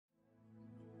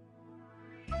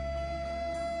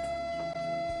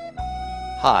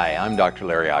Hi, I'm Dr.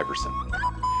 Larry Iverson.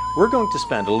 We're going to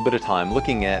spend a little bit of time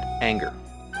looking at anger.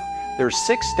 There are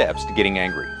 6 steps to getting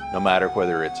angry. No matter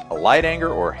whether it's a light anger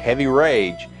or heavy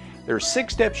rage, there are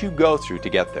 6 steps you go through to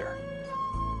get there.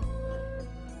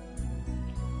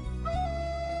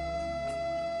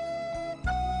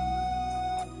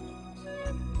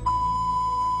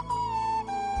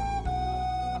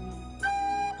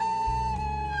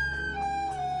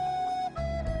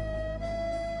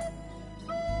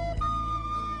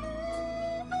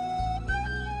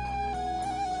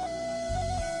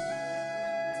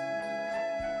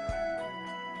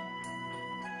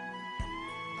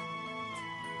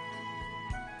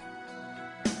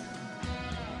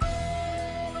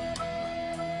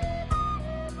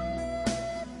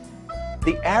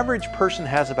 The average person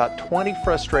has about 20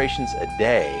 frustrations a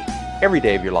day, every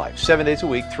day of your life. 7 days a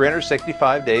week,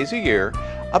 365 days a year,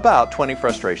 about 20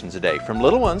 frustrations a day, from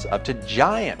little ones up to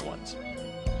giant ones.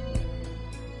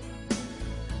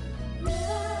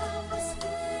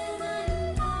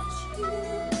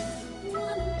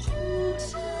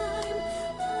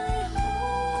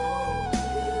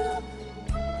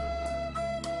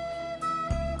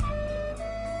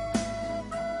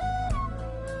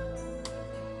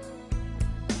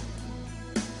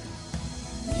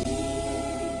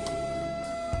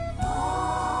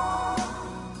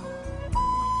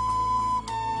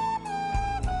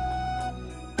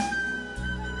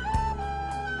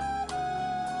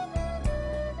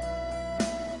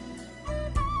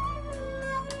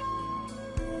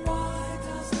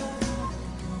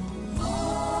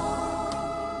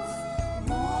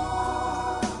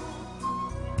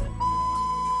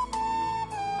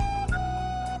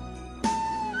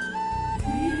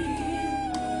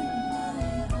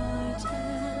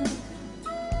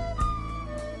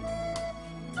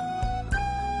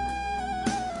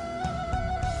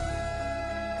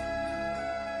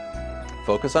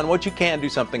 Focus on what you can do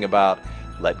something about.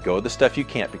 Let go of the stuff you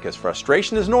can't, because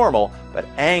frustration is normal, but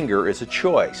anger is a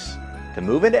choice. To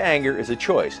move into anger is a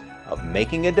choice of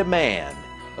making a demand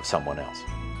of someone else.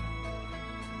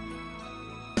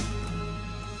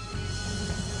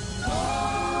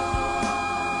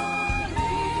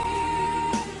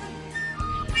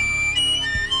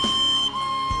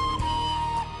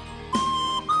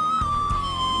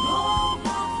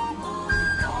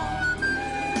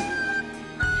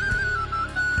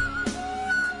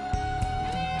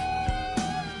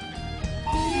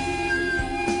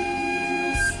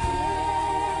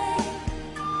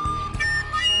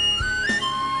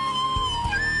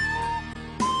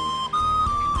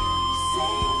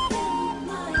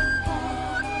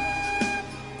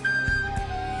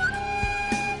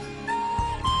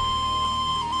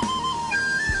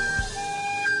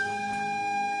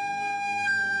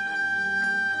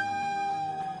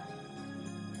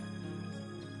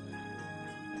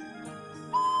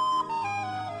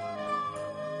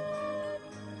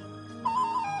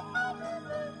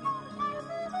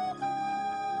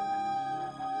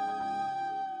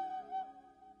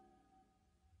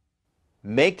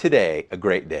 Make today a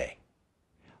great day.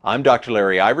 I'm Dr.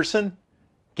 Larry Iverson.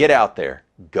 Get out there.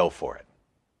 Go for it.